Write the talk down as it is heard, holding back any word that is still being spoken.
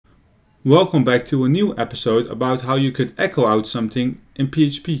Welcome back to a new episode about how you could echo out something in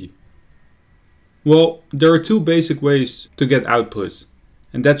PHP. Well, there are two basic ways to get output,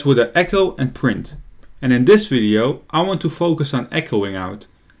 and that's with an echo and print. And in this video, I want to focus on echoing out.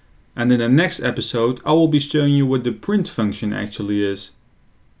 And in the next episode, I will be showing you what the print function actually is.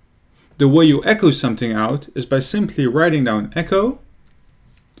 The way you echo something out is by simply writing down echo,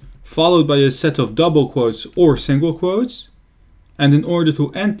 followed by a set of double quotes or single quotes. And in order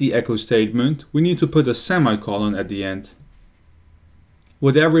to end the echo statement, we need to put a semicolon at the end.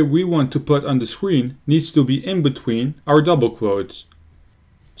 Whatever we want to put on the screen needs to be in between our double quotes.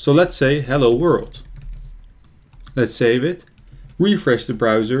 So let's say hello world. Let's save it, refresh the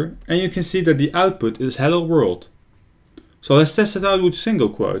browser, and you can see that the output is hello world. So let's test it out with single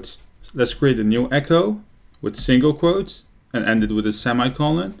quotes. Let's create a new echo with single quotes and end it with a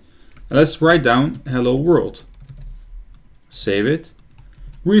semicolon. And let's write down hello world. Save it,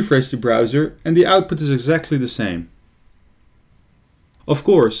 refresh the browser, and the output is exactly the same. Of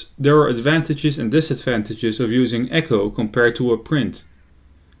course, there are advantages and disadvantages of using echo compared to a print.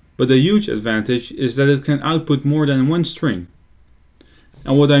 But a huge advantage is that it can output more than one string.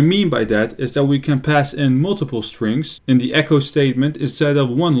 And what I mean by that is that we can pass in multiple strings in the echo statement instead of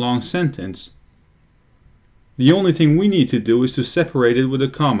one long sentence. The only thing we need to do is to separate it with a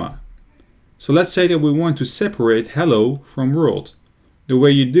comma. So let's say that we want to separate hello from world. The way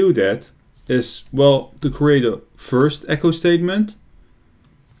you do that is, well, to create a first echo statement,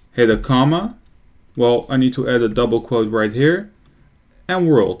 hit a comma, well, I need to add a double quote right here, and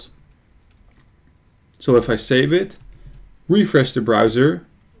world. So if I save it, refresh the browser,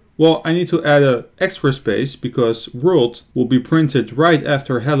 well, I need to add an extra space because world will be printed right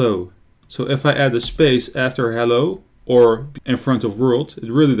after hello. So if I add a space after hello or in front of world,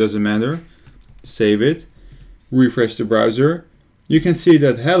 it really doesn't matter. Save it, refresh the browser, you can see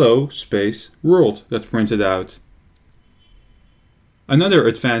that hello space world got printed out. Another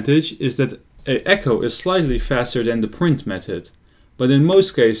advantage is that an echo is slightly faster than the print method, but in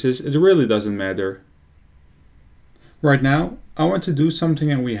most cases it really doesn't matter. Right now I want to do something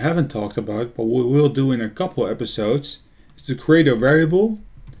that we haven't talked about, but we will do in a couple episodes, is to create a variable,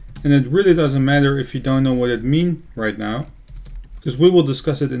 and it really doesn't matter if you don't know what it means right now, because we will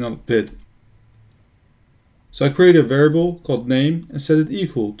discuss it in a bit. So I create a variable called name and set it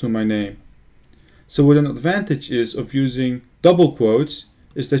equal to my name. So what an advantage is of using double quotes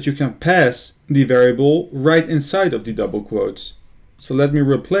is that you can pass the variable right inside of the double quotes. So let me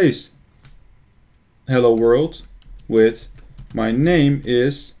replace hello world with my name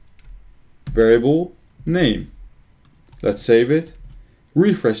is variable name. Let's save it,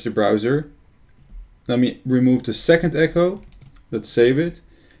 refresh the browser. Let me remove the second echo. Let's save it.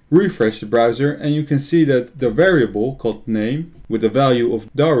 Refresh the browser, and you can see that the variable called name with the value of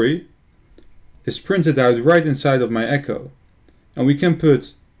 $, is printed out right inside of my echo. And we can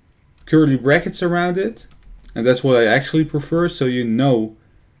put curly brackets around it, and that's what I actually prefer, so you know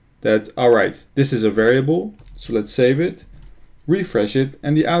that, alright, this is a variable. So let's save it, refresh it,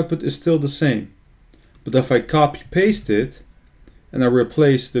 and the output is still the same. But if I copy paste it and I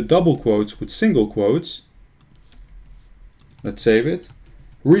replace the double quotes with single quotes, let's save it,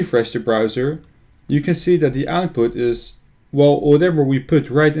 refresh the browser, you can see that the output is, well, whatever we put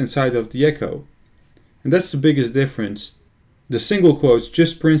right inside of the echo. And that's the biggest difference. The single quotes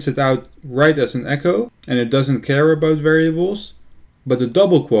just prints it out right as an echo and it doesn't care about variables, but the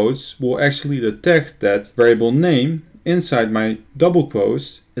double quotes will actually detect that variable name inside my double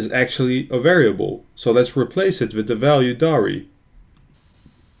quotes is actually a variable. So let's replace it with the value $.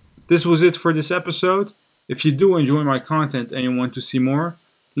 This was it for this episode. If you do enjoy my content and you want to see more,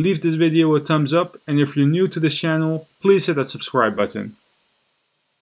 leave this video a thumbs up, and if you're new to this channel, please hit that subscribe button.